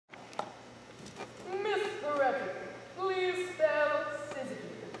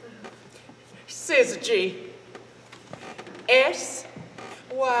syzygy. S-Y-Z-Y-G-Y,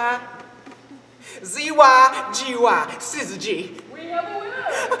 syzygy. We have a winner!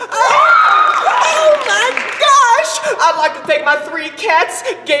 Oh my gosh! I'd like to thank my 3 cats,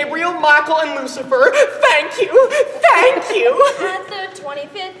 Gabriel, Michael, and Lucifer. Thank you! Thank you! At the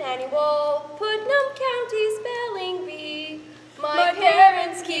 25th annual Putnam County Spelling Bee, my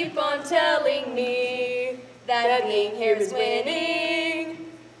parents keep on telling me that being here is winning.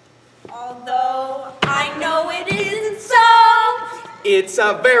 Although I know it isn't so. It's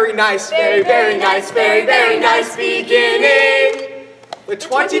a very nice, very nice beginning. The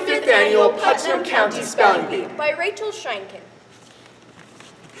 25th annual Putnam County Spelling Bee. By Rachel Scheinken.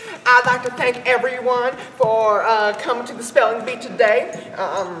 I'd like to thank everyone for coming to the spelling bee today.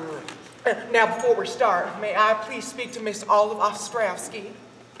 Now, before we start, may I please speak to Miss Olive Ostrowski?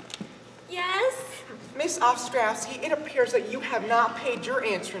 Yes? Miss Ostrowski, it appears that you have not paid your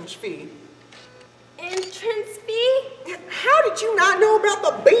entrance fee. Entrance fee? How did you not know about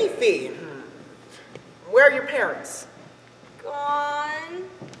the bee fee? Where are your parents? Gone.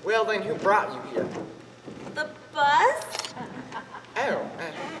 Well, then who brought you here? The bus? Oh.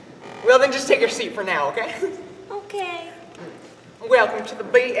 Well, then just take your seat for now, okay? Okay. Welcome to the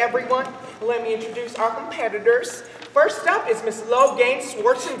bee, everyone. Let me introduce our competitors. First up is Miss Logain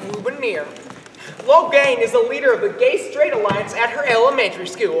Swartzen-Grubenier. Logain is the leader of the Gay-Straight Alliance at her elementary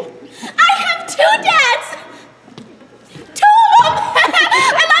school. I have 2 dads! 2 of them!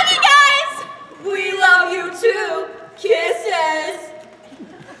 I love you guys! We love you too. Kisses!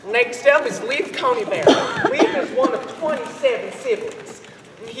 Next up is Leith Conybear. Leith is one of 27 siblings.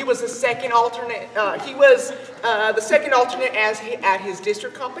 He was the second alternate. The second alternate at his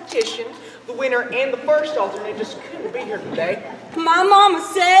district competition. The winner and the first alternate just couldn't be here today. My mama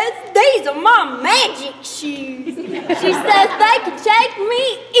says these are my magic shoes. She says they can take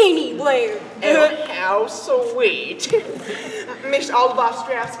me anywhere. Oh, how sweet. Miss Olive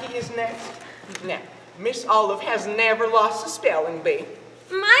Ostrowski is next. Now, Miss Olive has never lost a spelling bee.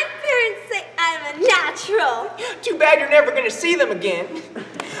 My parents say I'm a natural. Too bad you're never going to see them again.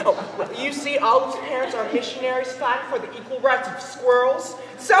 Oh, well, you see, Olive's parents are missionaries fighting for the equal rights of squirrels,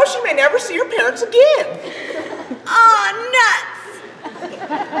 so she may never see her parents again. Aw, nuts!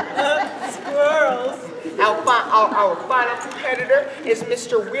 Squirrels. Our final competitor is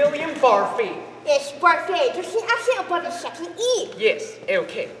Mr. William Barfy. Yes, Barfy. Je suis assez un peu de chaque I. Yes,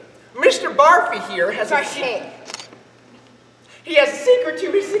 okay. Mr. Barfy here has a secret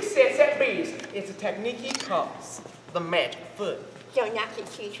to his success at bees. It's a technique he calls the magic foot. Don't knock your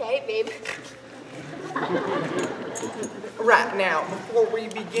shoes, right, babe? Right now, before we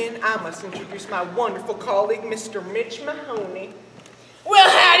begin, I must introduce my wonderful colleague, Mr. Mitch Mahoney. Well,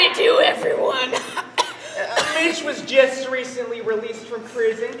 howdy do, everyone. Mitch was just recently released from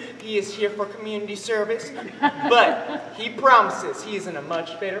prison. He is here for community service, but he promises he is in a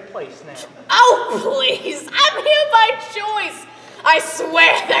much better place now. Oh, please. I'm here by choice. I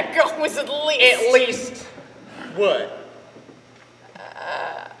swear that girl was at least... At least what?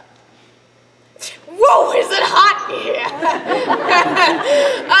 Whoa, is it hot in here?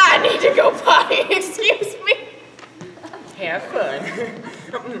 I need to go potty. Excuse me. Have fun.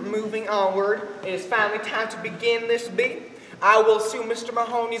 Moving onward, it is finally time to begin this bee. I will assume Mr.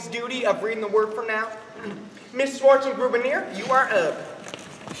 Mahoney's duty of reading the word for now. Miss Swartzen-Grubenier, you are up.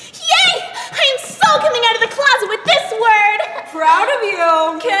 Yay! I am so coming out of the closet with this word. Proud of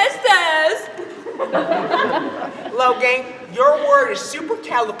you. Kisses. Logain, your word is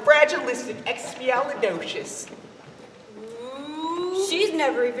supercalifragilisticexpialidocious. She's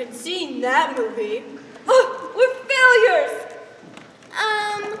never even seen that movie. Oh, we're failures.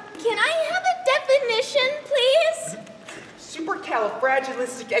 Can I have a definition, please?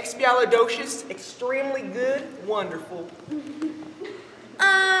 Supercalifragilisticexpialidocious, extremely good, wonderful.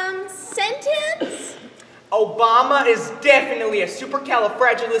 Sentence? Obama is definitely a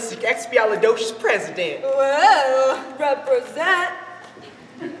supercalifragilisticexpialidocious president. Well, represent.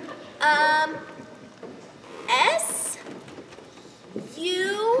 SUPERCA.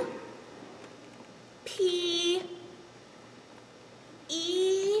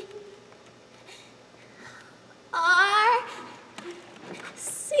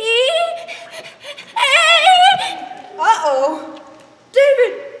 Uh-oh.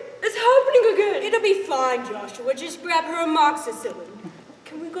 David, it's happening again. It'll be fine, Joshua. Just grab her amoxicillin.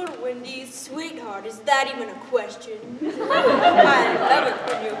 Can we go to Wendy's? Sweetheart, is that even a question? I love it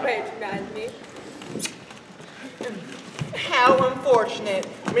when you patronize me. How unfortunate.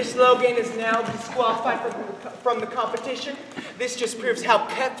 Miss Logain is now disqualified from the competition. This just proves how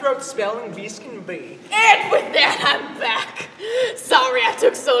cutthroat spelling bees can be. And with that, I'm back. Sorry I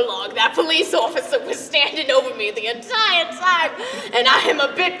took so long. That police officer was standing over me the entire time, and I am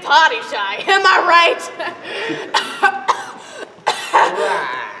a bit potty shy. Am I Right.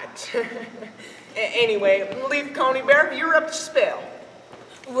 Anyway, Leaf Coney Bear, you're up to spell.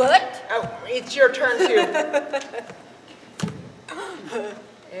 What? Oh, it's your turn too.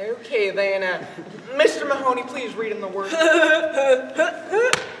 Okay then, Mr. Mahoney, please read him the word.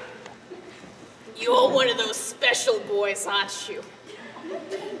 You're one of those special boys, aren't you?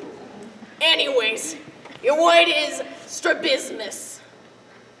 Anyways, your word is strabismus.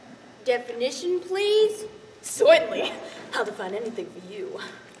 Definition, please? Certainly. I'll define anything for you.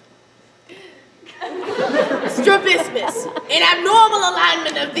 Strabismus, an abnormal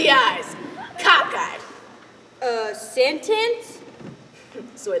alignment of the eyes. Cockeyed. Sentence?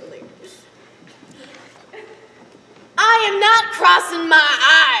 Certainly. I am not crossing my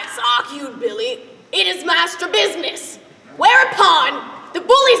eyes, argued Billy. It is my strabismus. Whereupon, the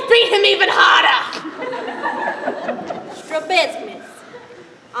bullies beat him even harder. Strabismus.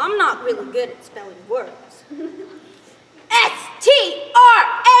 I'm not really good at spelling words.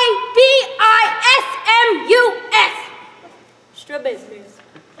 Strabismus. Strabismus.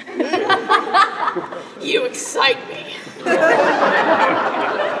 You excite me.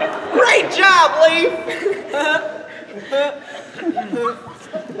 Great job, Leaf!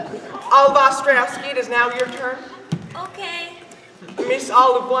 Olive Ostrowski, it is now your turn. Okay. Miss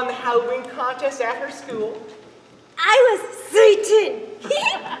Olive won the Halloween contest at her school. I was Satan.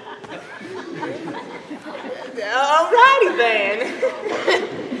 Alrighty then.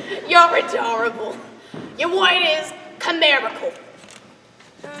 You're adorable. Your word is chimerical.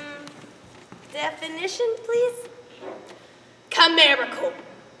 Definition, please? Chimerical,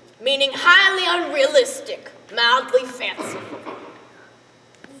 meaning highly unrealistic, mildly fanciful.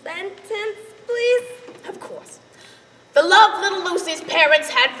 Sentence, please? Of course. The love little Lucy's parents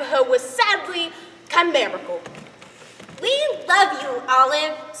had for her was sadly chimerical. We love you,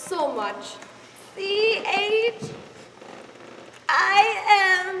 Olive, so much. Chimerical.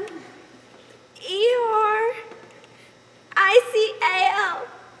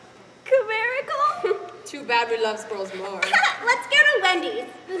 Chimerical? Too bad we love squirrels more. Let's go to Wendy's.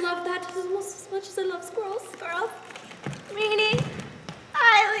 I love that almost as much as I love squirrels. Meaning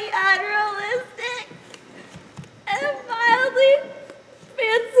highly unrealistic and mildly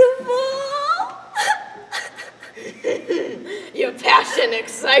fanciful. Your passion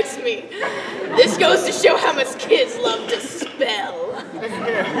excites me. This goes to show how much kids love to spell.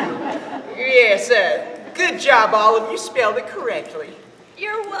 Yes, good job, Olive. You spelled it correctly.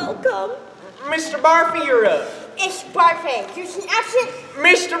 You're welcome. Mr. Barfy, you're up. It's perfect. There's an accent.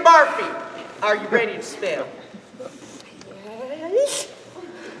 Mr. Barfy, are you ready to spell?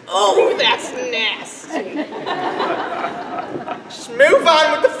 Oh, that's nasty. Just move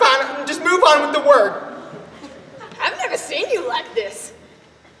on with the word. I've never seen you like this.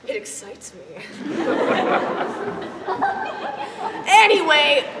 It excites me.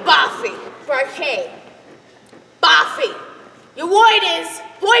 Anyway, Buffy. Barfay. Buffy. Your word is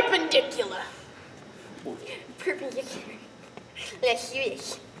perpendicular. Perpendicular. Let's do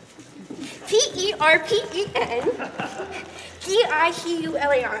this.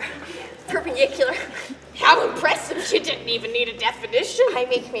 Perpendicular. Perpendicular. How impressive. You didn't even need a definition. I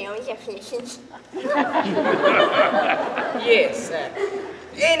make my own definitions. Yes,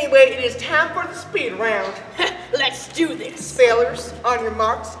 anyway, it is time for the speed round. Let's do this. Spellers, on your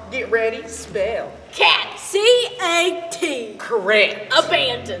marks, get ready, spell. Cat. C-A-T. Correct.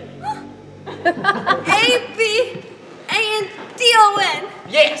 Abandon. A-B-A-N-D-O-N.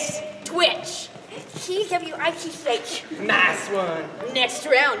 Yes. Twitch. T-W-I-T-H. Nice one. Next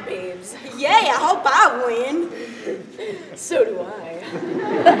round, babes. Yeah, I hope I win. So do I.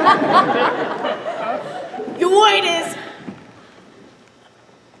 Your word is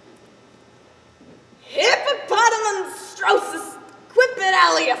hippopotamonstrosis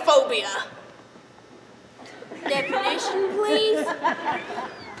quipedaliophobia. Definition, please.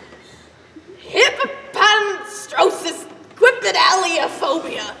 Hippopotamonstrosis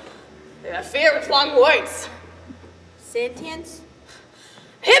quipedaliophobia. A fear of long words. Sentence.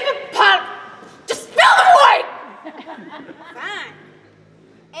 Just spell the word! Fine.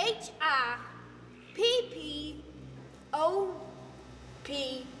 H-I-P-P-O-P.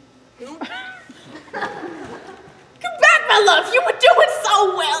 Come back, my love. You were doing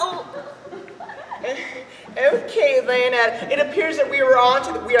so well. Okay then, it appears that we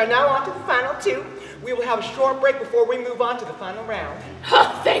are now on to the final two. We will have a short break before we move on to the final round.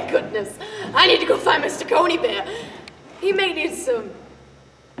 Oh, thank goodness. I need to go find Mr. Coney Bear. He may need some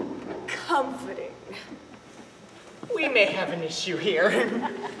comforting. We may have an issue here.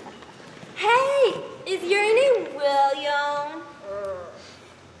 Hey, is your name William?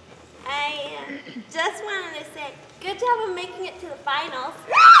 I just wanted to say, good job of making it to the finals.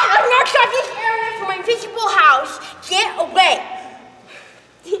 I'm not out this area for my invisible house. Get away.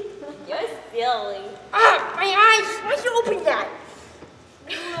 You're silly. My eyes. Why'd you open that?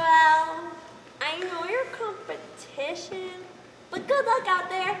 Well, I know your competition, but good luck out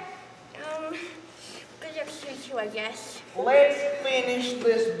there. Good luck to you too, I guess. Let's finish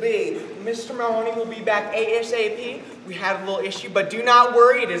this bid. Mr. Mahoney will be back ASAP. We had a little issue, but do not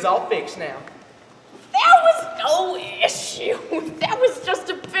worry, it is all fixed now. That was no issue. That was just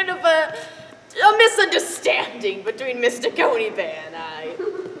a bit of a misunderstanding between Mr. Coney Bear and I.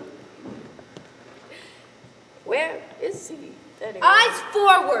 Where is he anyway? Eyes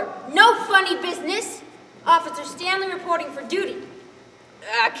forward. No funny business. Officer Stanley reporting for duty.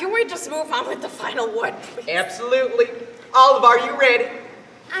 Can we just move on with the final word, please? Absolutely. Olive, are you ready?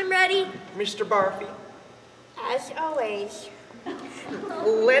 I'm ready. Mr. Barfi? As always.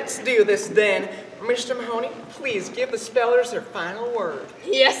 Let's do this then. Mr. Mahoney, please give the spellers their final word.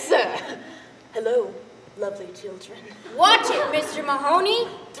 Yes, sir. Hello, lovely children. Watch it, Mr. Mahoney.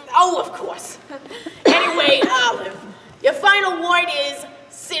 Oh, of course. Anyway, Olive, your final word is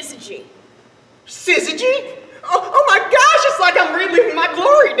syzygy. Syzygy? Oh my gosh, it's like I'm reliving my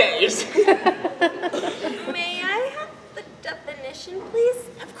glory days. May I have the definition, please?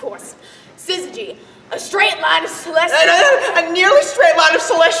 Of course. Syzygy, a straight line of celestial... A nearly straight line of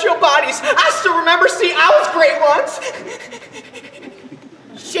celestial bodies. I still remember, see, I was great once.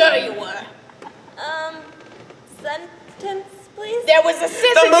 Sure you were. Sentence, please? There was a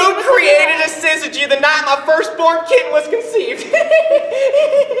syzygy... The moon created a syzygy the night my firstborn kitten was conceived.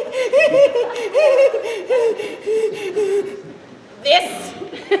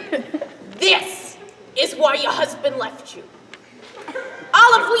 This is why your husband left you.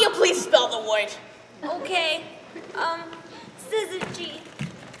 Olive, will you please spell the word? Okay. Syzygy.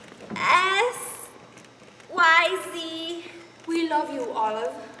 S-Y-Z. We love you,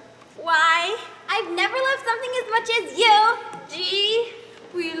 Olive. Y. I've never loved something as much as you. G.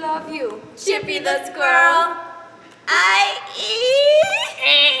 We love you. Chippy the squirrel. I-E.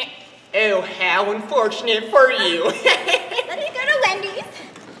 Oh, how unfortunate for you. Let's go to Wendy's.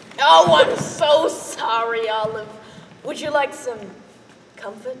 Oh, I'm so sorry, Olive. Would you like some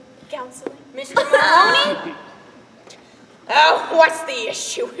comfort counseling? Mr. Mahoney? Oh, what's the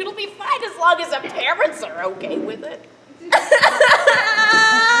issue? It'll be fine as long as the parents are okay with it.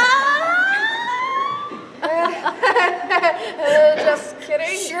 Just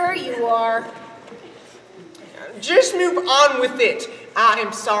kidding. Sure you are. Just move on with it. I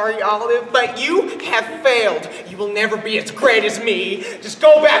am sorry, Olive, but you have failed. You will never be as great as me. Just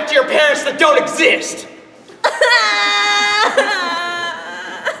go back to your parents that don't exist.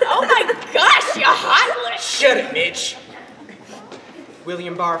 Oh my gosh, you're heartless. Shut it, Mitch.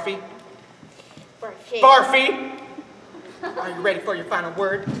 William Barfi? Barfi. Barfi? Are you ready for your final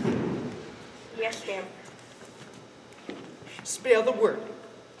word? Yes, ma'am. Spell the word.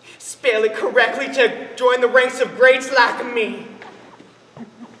 Spell it correctly to join the ranks of greats like me.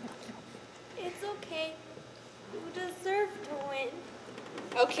 It's okay. You deserve to win.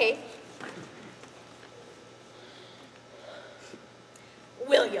 Okay.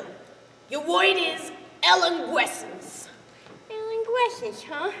 William, your word is elanguescence. Elanguescence,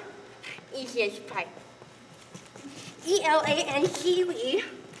 huh? Easy as pie. E-L-A-N-C-E.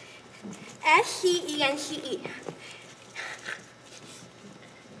 S-C-E-N-C-E.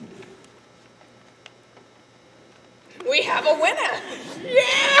 We have a winner.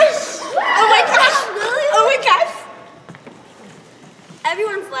 Yes! Oh my gosh! Oh my gosh!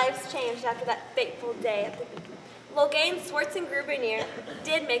 Everyone's lives changed after that fateful day at the beach. Logain Schwarzenegger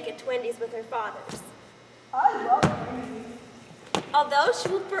did make it to Wendy's with her fathers. I love Wendy's. Although she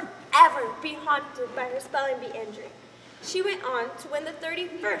will forever be haunted by her spelling bee injury, she went on to win the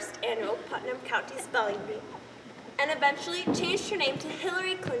 31st annual Putnam County Spelling Bee and eventually changed her name to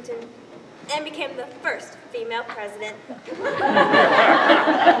Hillary Clinton and became the first female president.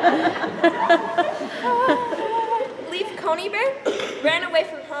 Leaf Coney Bear ran away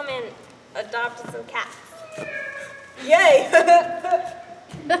from home and adopted some cats. Yay!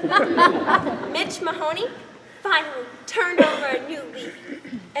 Mitch Mahoney finally turned over a new leaf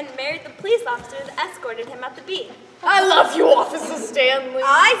and married the police officer that escorted him at the bee. I love you, Officer Stanley.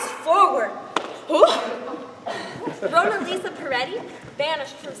 Eyes forward. Rona Lisa Peretti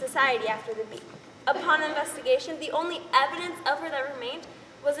vanished from society after the bee. Upon investigation, the only evidence of her that remained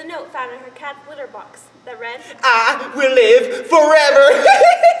was a note found in her cat's litter box that read, I will live forever.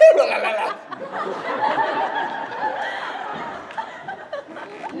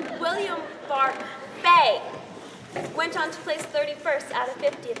 William Barth went on to place 31st out of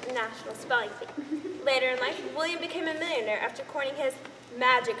 50 at the National Spelling Bee. Later in life, William became a millionaire after coining his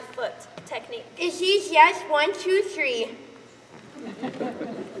magic foot technique. Is yes, 1, 2, 3.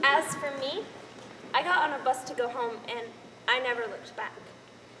 As for me, I got on a bus to go home and I never looked back.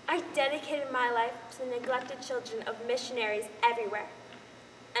 I dedicated my life to the neglected children of missionaries everywhere.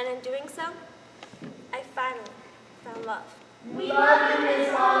 And in doing so, I finally found love. We love you, Miss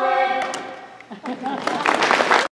Olive.